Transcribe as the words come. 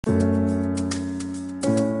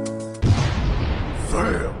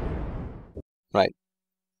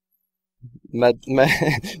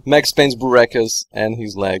Max Payne's Buracus and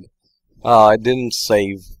his leg. Ah, I didn't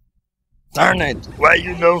save. Darn it! Why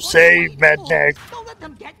you no save, Madneck? Don't let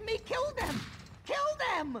them get me! Kill them! Kill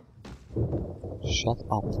them! Shut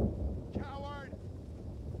up.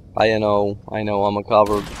 I know, I'm a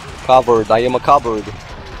cupboard. I am a cupboard.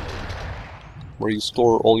 Where you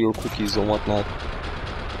store all your cookies and whatnot.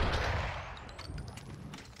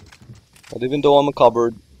 But even though I'm a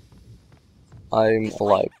cupboard, I'm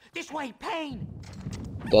alive. This way, Payne!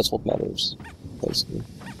 That's what matters, basically.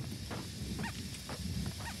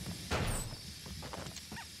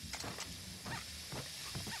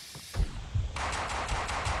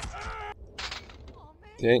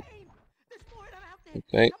 Okay.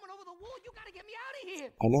 Okay.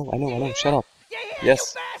 I know, shut up.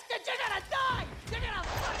 Yes.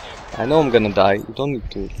 I know I'm gonna die, you don't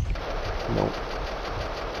need to... No.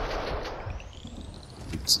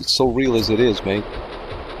 It's so real as it is, mate.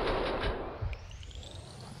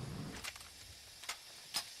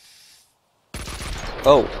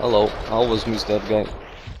 Oh, hello. I always miss that guy.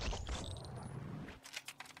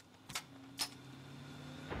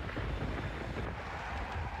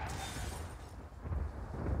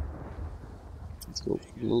 Let's go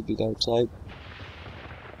a little bit outside.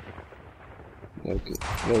 Okay,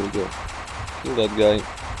 there we go. Kill that guy.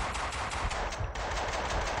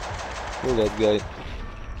 Kill that guy.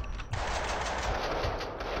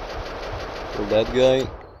 Kill that guy.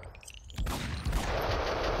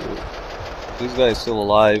 This guy is still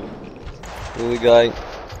alive. Really, guy?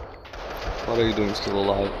 What are you doing still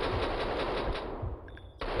alive?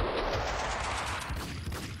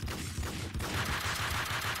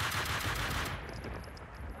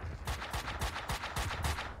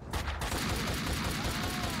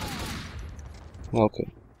 Okay.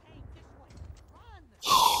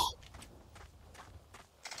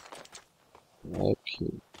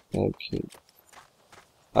 Okay.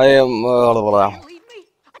 I am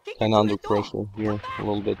kinda under pressure here a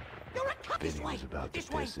little bit. Vinnie was about to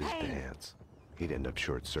piss his pants. He'd end up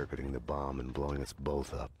short-circuiting the bomb and blowing us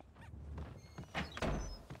both up.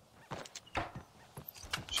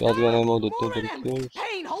 Shotgun ammo, the total kills.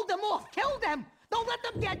 Payne, hold them off! Kill them! Don't let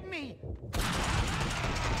them get me!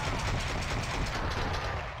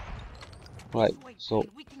 Right, so...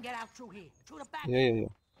 We can get out through here. Through the back. Yeah.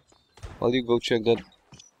 While you go check that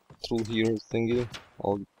through here thingy,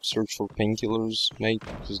 I'll search for painkillers, mate,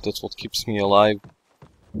 because that's what keeps me alive.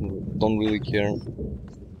 Don't really care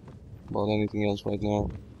about anything else right now.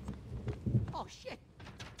 Oh shit!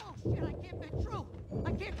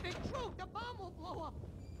 I can't fit through! The bomb will blow up!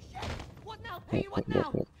 Shit! What now, Payne? What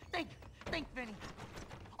now? Think, Vinnie.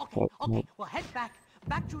 Okay, we'll head back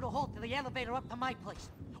through the hall to the elevator up to my place.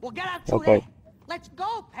 We'll get out through there. Let's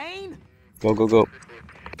go, Payne! Go.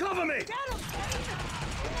 Cover me! Get him, Payne!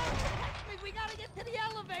 We gotta get to the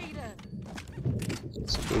elevator!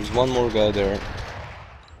 So there's one more guy there.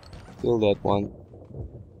 Kill that one.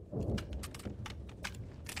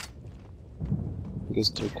 I guess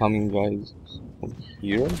they're coming guys from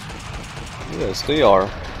here? Yes, they are.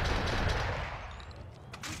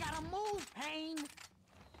 We gotta move, Payne!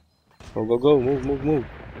 Go, move.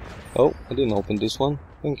 Oh, I didn't open this one.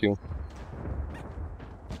 Thank you.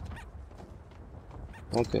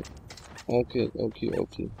 Okay.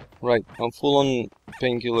 Right, I'm full on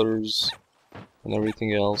painkillers and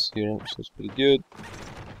everything else here, so it's pretty good.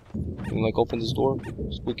 Can you, like, open this door?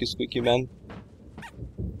 Squeaky, man.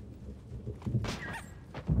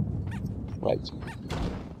 Right.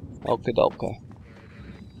 Okay.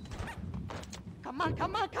 Come on!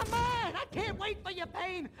 I can't wait for you,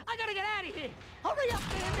 Payne! I gotta get out of here! Hurry up,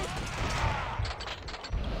 Bandit!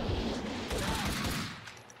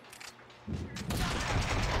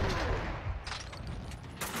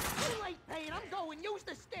 Too late, Payne! I'm going! Use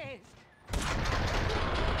the stairs!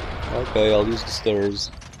 Okay, I'll use the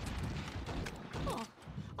stairs. Oh,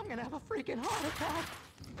 I'm gonna have a freaking heart attack!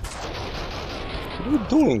 What are you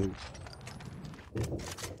doing?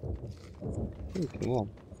 Come on.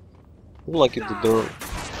 You're like at the door.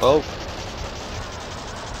 Oh.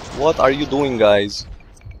 What are you doing, guys?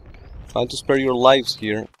 Trying to spare your lives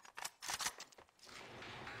here.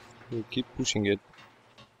 You keep pushing it.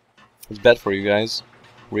 It's bad for you guys.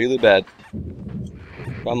 Really bad.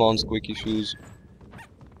 Come on, squeaky shoes.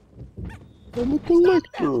 I'm a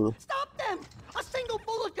collector. Stop them! A single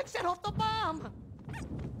bullet could set off the bomb!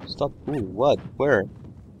 Stop who? What? Where?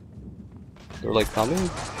 They're like coming?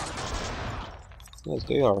 Yes,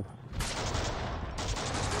 they are.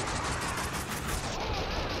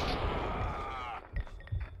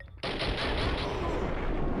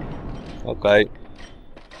 Okay.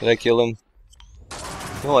 Did I kill him?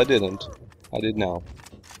 No, I didn't. I did now.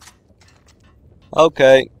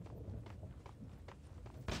 Okay.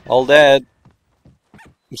 All dead.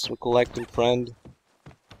 Mr. Collecting Friend.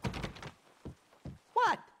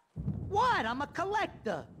 What? What? I'm a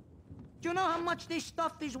collector. Do you know how much this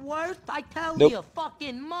stuff is worth? I tell Nope. you,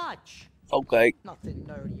 fucking much. Okay. Nothing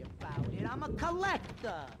nerdy about it. I'm a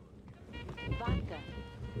collector. Vodka.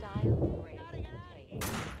 Dial rate.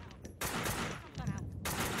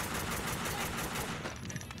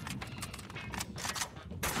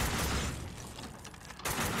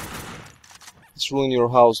 Let's ruin your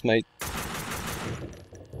house, mate. I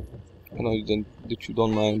know that you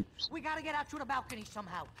don't mind. We gotta get out to the balcony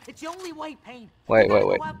somehow. It's the only way, Payne. Wait.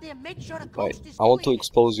 Go out there, make sure the Wait. coast is I want to clear.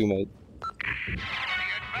 expose you, mate. The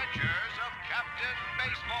Adventures of Captain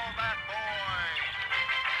Baseball Bat Boy.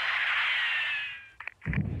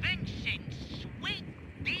 Vincent's Sweet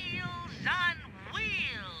Deals on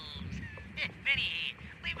Wheels. Vinnie,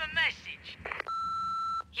 leave a message.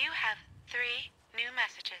 You have 3 new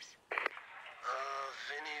messages.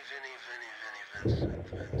 Vincent.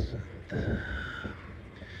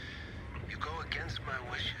 You go against my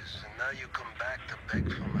wishes, and now you come back to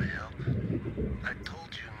beg for my help. I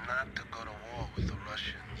told you not to go to war with the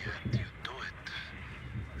Russian, yet you do it.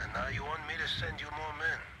 And now you want me to send you more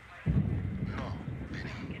men? No,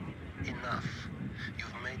 Vinnie. Enough.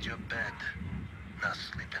 You've made your bed. Now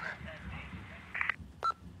sleep in it.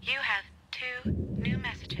 You have 2 new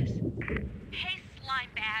messages. Hey, slime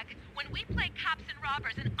bag. When we play cops and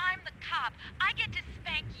robbers and I'm the cop, I get to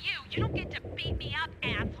spank you. You don't get to beat me up,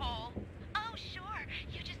 asshole. Oh, sure.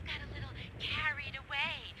 You just got a little carried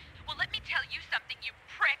away. Well, let me tell you something, you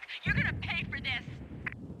prick. You're gonna pay for this.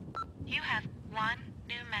 You have 1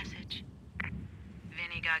 new message.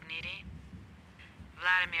 Vinnie Gogniti,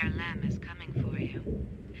 Vladimir Lem is coming for you.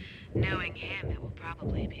 Knowing him, it will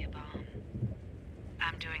probably be a bomb.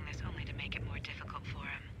 I'm doing this only to make it more difficult for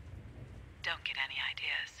him. Don't get any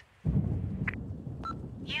ideas.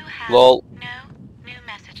 You have Lol. no new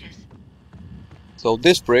messages. So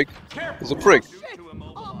this prick is a prick. Shit.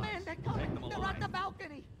 Oh man, they're coming. They're at the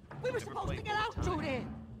balcony. We were supposed to get out through there.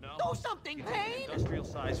 Do something, Payne. Industrial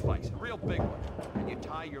size vise, a real big one. And you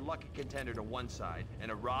tie your lucky contender to one side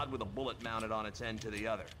and a rod with a bullet mounted on its end to the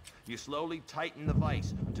other. You slowly tighten the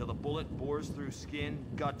vise until the bullet bores through skin,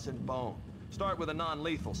 guts, and bone. Start with a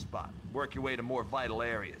non-lethal spot. Work your way to more vital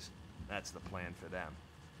areas. That's the plan for them.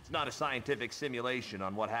 It's not a scientific simulation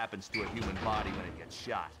on what happens to a human body when it gets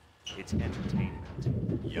shot. It's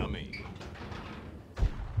entertainment. Yummy.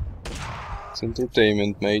 It's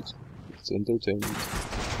entertainment, mate. It's entertainment.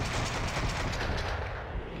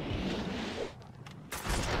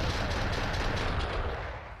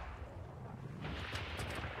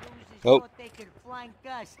 Oh. Thought they could flank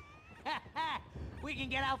us. We can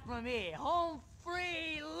get out from here. Home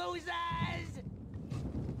free, losers!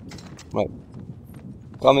 Right.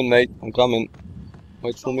 Coming, mate. I'm coming.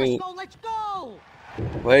 Wait for me. Let's go!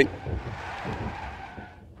 Wait.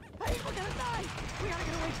 Hey, we're gonna die! We gotta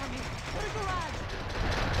get away from here. To the garage!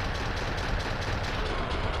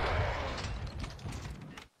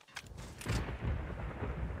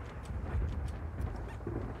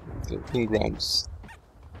 The engrams.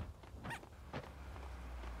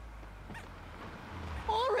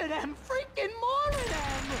 More of them! Freaking more of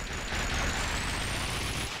them!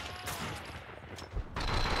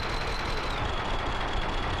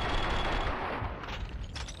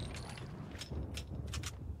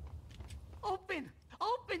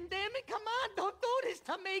 Open, damn it! Come on! Don't do this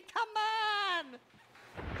to me! Come on!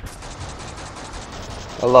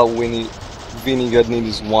 I love Vinnie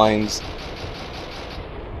Gogniti's wines.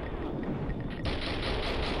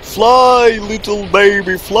 Fly, little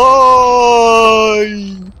baby, fly!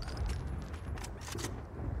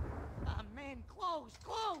 Ah, man, close!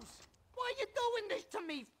 Why are you doing this to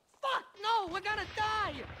me? Fuck no! We're gonna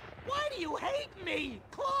die! Why do you hate me?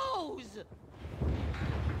 Close!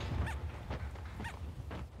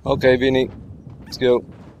 Okay, Vinnie. Let's go.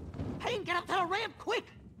 Payne, get up to the ramp, quick!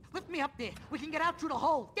 Lift me up there. We can get out through the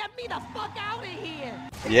hole. Get me the fuck out of here!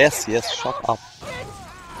 Yes, shut up. Shit.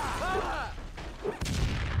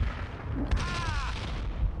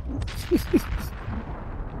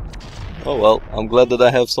 Oh well, I'm glad that I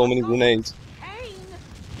have so many grenades. Payne!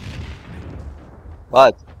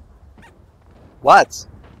 What? What?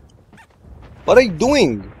 What are you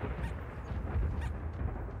doing?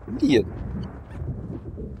 Idiot.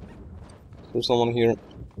 There's someone here.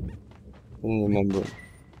 I don't remember.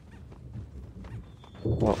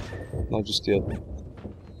 No, not just yet.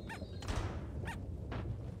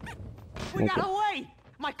 We got away!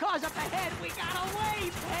 My car's up ahead! We got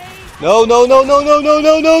away, Payne! No!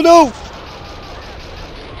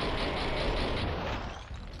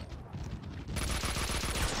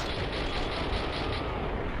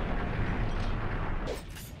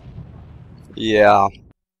 Yeah.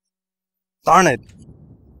 Darn it.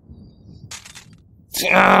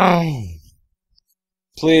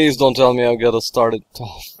 Please don't tell me I gotta start it.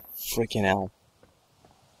 Oh, freaking hell.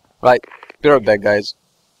 Right. Be right back, guys.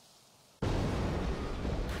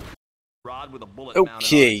 Rod with a bullet mounted on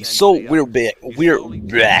Okay, its end so to the we're other. back. You We're slowly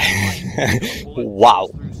back. tighten the vice until the bullet Wow.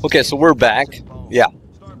 bores through Okay, skin, so we're back. guts, and bone. Yeah.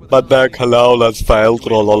 Start with But back, something hello, let's fail. to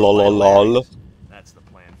win more vital Trollololol. areas. That's the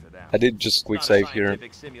plan for them. I did just quick Not a save here.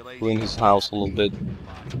 scientific simulation. Ruin his house a little bit. Body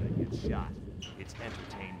that gets shot. It's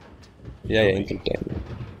entertainment. Yeah, entertainment.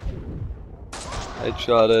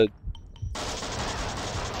 Headshot it.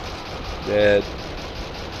 Dead.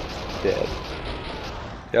 Dead.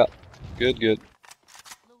 Yeah. Good, good.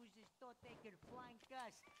 Losers thought they could flank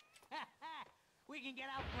us. We can get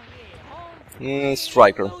out from here. Home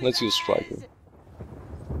Striker. Let's use Striker.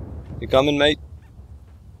 You coming, mate?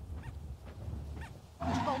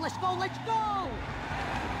 Let's go, let's go, let's go!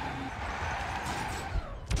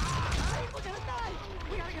 We're gonna die!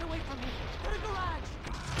 We gotta get away from here. To the garage!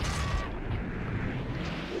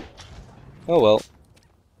 Oh well.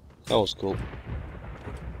 That was cool.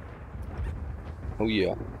 Oh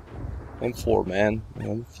yeah. M4, man.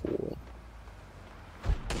 M4.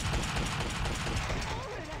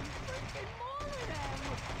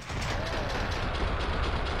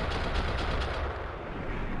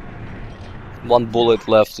 One bullet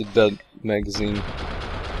left in that magazine.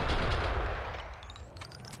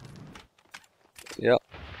 Yep.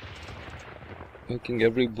 Making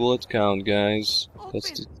every bullet count, guys.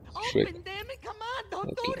 That's the trick. Open, damn it, come on!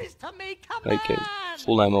 Don't do Okay. this to me, come Okay. on!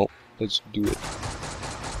 Full ammo. Let's do it.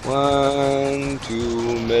 1,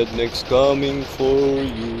 2, mednic's coming for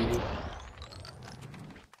you.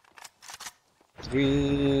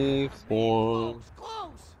 3, 4.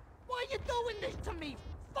 Close! Why are you doing this to me?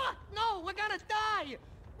 Fuck, no, we're gonna die!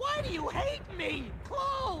 Why do you hate me?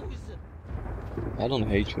 Close! I don't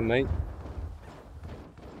hate you, mate.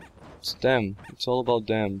 It's them. It's all about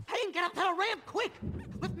them. Payne, get up to the ramp, quick!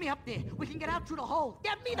 Lift me up there. We can get out through the hole.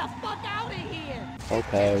 Get me the fuck out of here!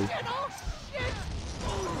 Okay. Shit, oh shit!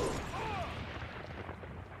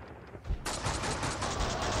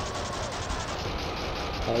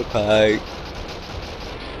 Okay.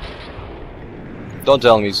 Don't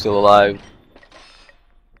tell me he's still alive.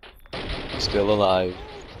 Still alive.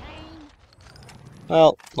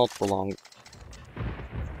 Well, not for long.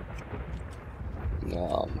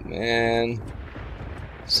 Oh man.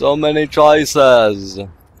 So many choices!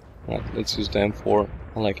 Right, let's use the M4.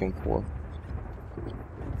 I like M4.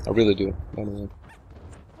 I really do, by the way.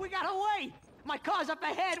 We got away! My car's up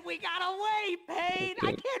ahead! We got away, Payne!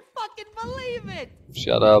 I Okay. can't fucking believe it!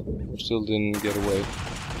 Shut up. Still didn't get away.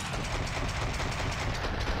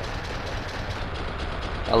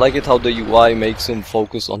 I like it how the UI makes him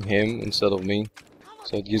focus on him instead of me.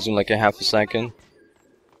 So it gives him like a half a second.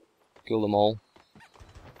 Kill them all.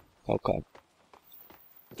 Okay.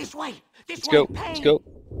 This way! This Let's way, go. Payne! Let's go.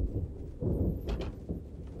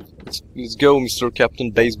 Let's go, Mr.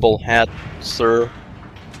 Captain Baseball Hat, sir.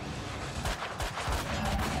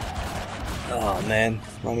 Oh man,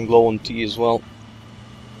 running low on tea as well.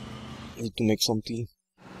 Need to make some tea.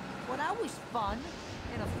 Well, that was fun.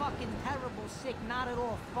 In a fucking terrible, sick, not at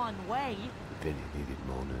all fun way. Vinnie needed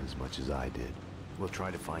Mona as much as I did. We'll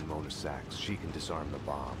try to find Mona Sachs. She can disarm the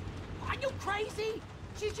bomb. Are you crazy?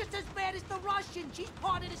 She's just as bad as the Russian. She's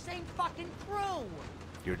part of the same fucking crew.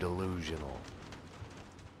 You're delusional.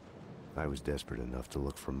 I was desperate enough to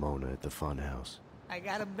look for Mona at the funhouse. I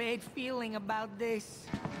got a bad feeling about this.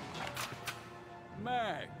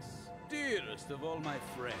 Max, dearest of all my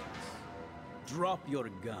friends, drop your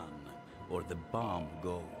gun, or the bomb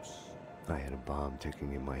goes. I had a bomb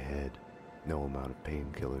ticking in my head. No amount of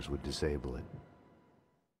painkillers would disable it.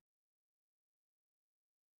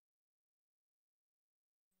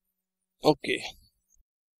 Okay.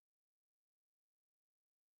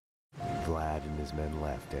 Vlad and his men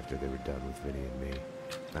left after they were done with Vinnie and me.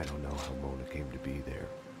 I don't know how Mona came to be there.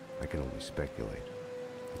 I can only speculate.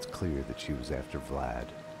 It's clear that she was after Vlad.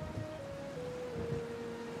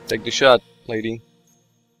 Take the shot, lady.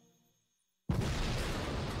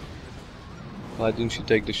 Why didn't you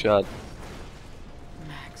take the shot?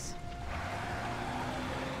 Max.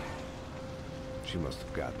 She must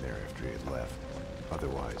have gotten there after he had left.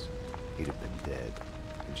 Otherwise, he'd have been dead,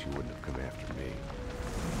 and she wouldn't have come after me.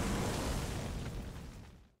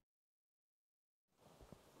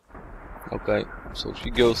 Okay, so she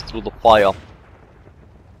goes through the fire.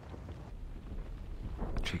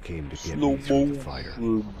 She came to get Slow me through the fire.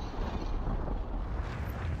 motion.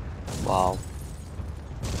 Wow.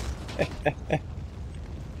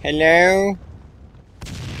 Hello?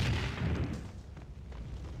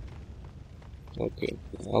 Okay,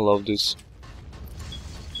 I love this.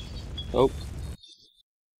 Oh.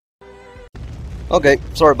 Okay,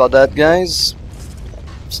 sorry about that, guys.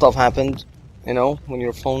 Stuff happened. You know, when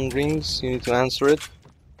your phone rings, you need to answer it.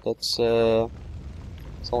 That's,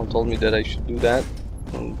 someone told me that I should do that.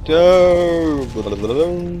 And,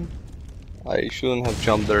 I shouldn't have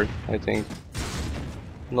jumped there, I think.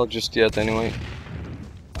 Not just yet, anyway.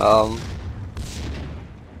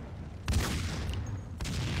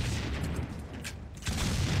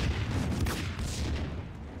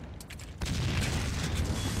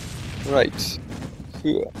 Right.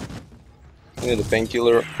 Yeah. I need a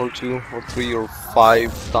painkiller or 2 or 3 or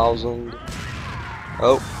 5,000.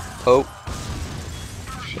 Oh.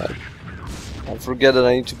 Shit. I forget that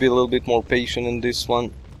I need to be a little bit more patient in this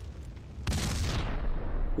one.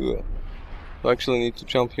 Yeah. Do I actually need to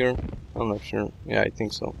jump here? I'm not sure. Yeah, I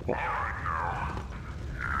think so. Yeah.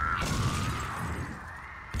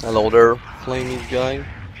 Hello there, flamey guy.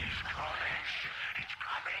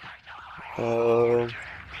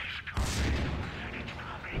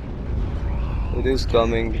 It is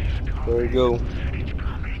coming. There we go.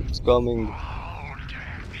 It's coming.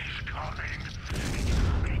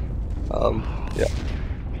 Yeah.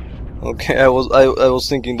 Okay, I was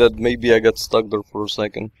thinking that maybe I got stuck there for a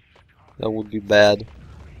second. That would be bad.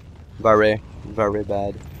 Very, very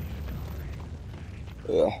bad.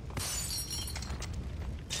 Ugh.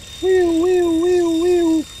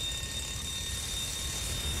 Wheel.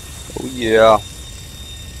 Oh yeah.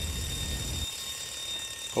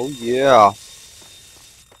 Oh yeah.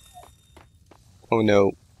 Oh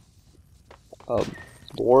no.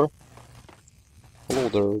 Door? Hello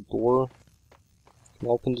there, door. Can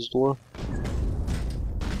you open this door?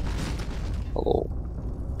 Hello.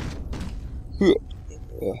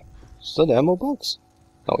 Is that an ammo box?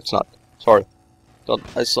 No, it's not. Sorry. Thought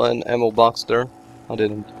I saw an ammo box there. I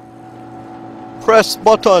didn't. Press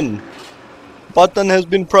button! Button has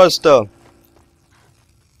been pressed.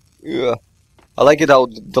 Yeah. I like it how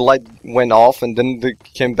the light went off and then they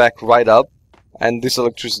came back right up. And this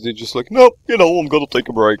electricity just like, nope, you know, I'm gonna take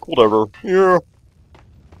a break, whatever. Yeah.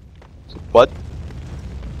 What?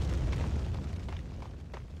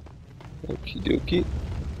 Okie dokie.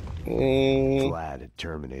 Vlad had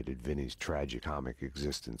terminated Vinnie's tragicomic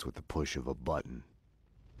existence with the push of a button.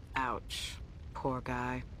 Ouch. Poor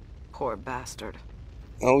guy. Poor bastard.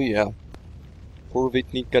 Oh yeah. Poor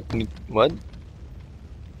Vinnie got what?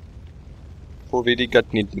 Poor Vinnie got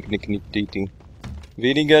dating.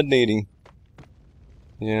 Vinnie got dating.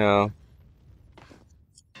 Yeah.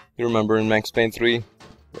 You remember in Max Payne 3?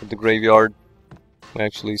 At the graveyard? We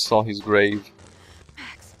actually saw his grave.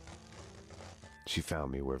 Max. She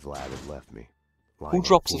found me where Vlad had left me. Who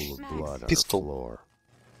drops a blood pistol? on the floor.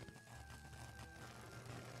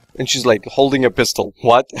 And she's like holding a pistol.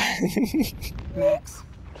 What? Max,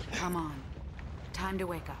 come on. Time to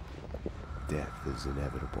wake up. Death is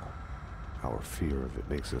inevitable. Our fear of it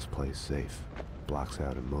makes us play safe, blocks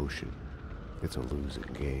out emotion. It's a losing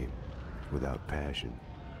game. Without passion,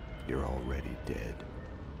 you're already dead.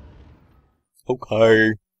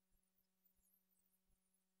 Okay.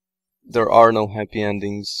 There are no happy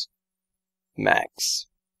endings, Max.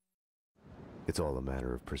 It's all a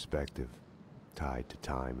matter of perspective, tied to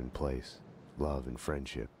time and place, love and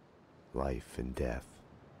friendship, life and death.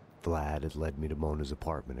 Vlad had led me to Mona's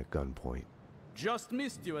apartment at gunpoint. Just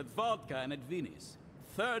missed you at vodka and at Vinnie's.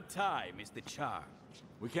 Third time is the charm.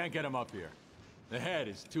 We can't get him up here. The head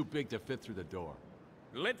is too big to fit through the door.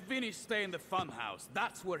 Let Vinnie stay in the funhouse.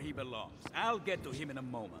 That's where he belongs. I'll get to him in a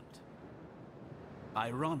moment.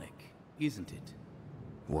 Ironic, isn't it?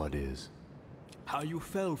 What is? How you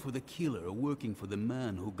fell for the killer working for the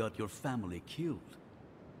man who got your family killed.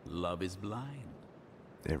 Love is blind.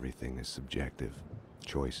 Everything is subjective.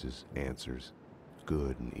 Choices, answers,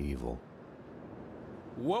 good and evil.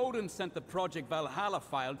 Woden sent the Project Valhalla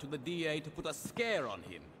file to the DA to put a scare on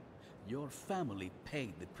him. Your family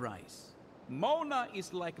paid the price. Mona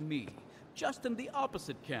is like me, just in the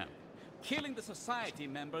opposite camp, killing the society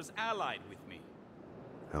members allied with me.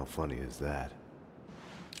 How funny is that?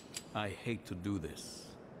 I hate to do this,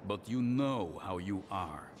 but you know how you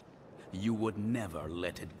are. You would never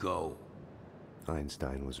let it go.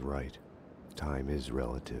 Einstein was right. Time is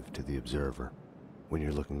relative to the observer. When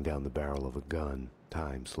you're looking down the barrel of a gun,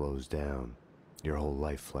 time slows down. Your whole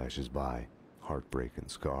life flashes by, heartbreak and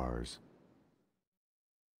scars.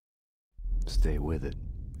 Stay with it,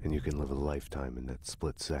 and you can live a lifetime in that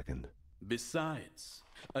split second. Besides,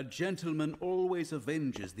 a gentleman always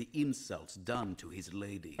avenges the insults done to his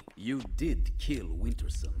lady. You did kill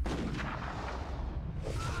Winterson.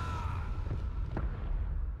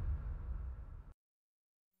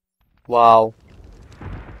 Wow.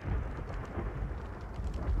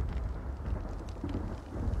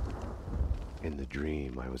 In the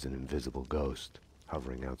dream, I was an invisible ghost,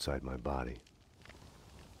 hovering outside my body.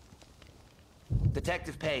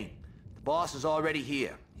 Detective Payne, the boss is already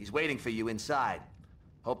here. He's waiting for you inside.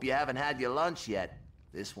 Hope you haven't had your lunch yet.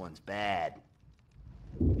 This one's bad.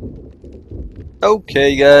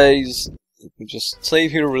 Okay, guys. Just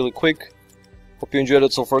save here really quick. Hope you enjoyed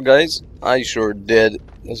it so far, guys. I sure did.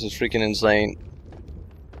 This is freaking insane.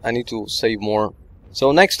 I need to save more.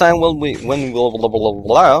 So next time when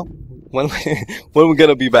we're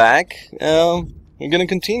gonna be back, we're gonna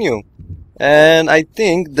continue. And I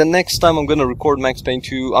think the next time I'm gonna record Max Payne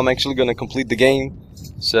 2, I'm actually gonna complete the game.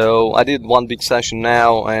 So I did one big session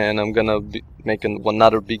now, and I'm gonna make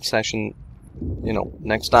another big session, you know,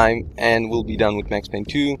 next time, and we'll be done with Max Payne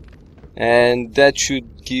 2. And that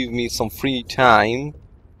should give me some free time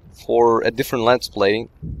for a different Let's Play,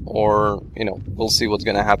 or, you know, we'll see what's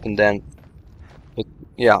gonna happen then. But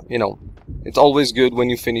yeah, you know, it's always good when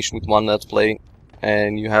you finish with one Let's Play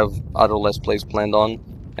and you have other Let's Plays planned on.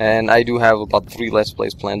 And I do have about 3 Let's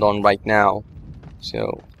Plays planned on right now.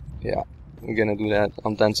 So, yeah, I'm gonna do that.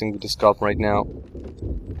 I'm dancing with this cup right now.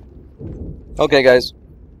 Okay, guys.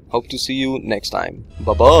 Hope to see you next time.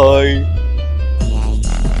 Bye-bye!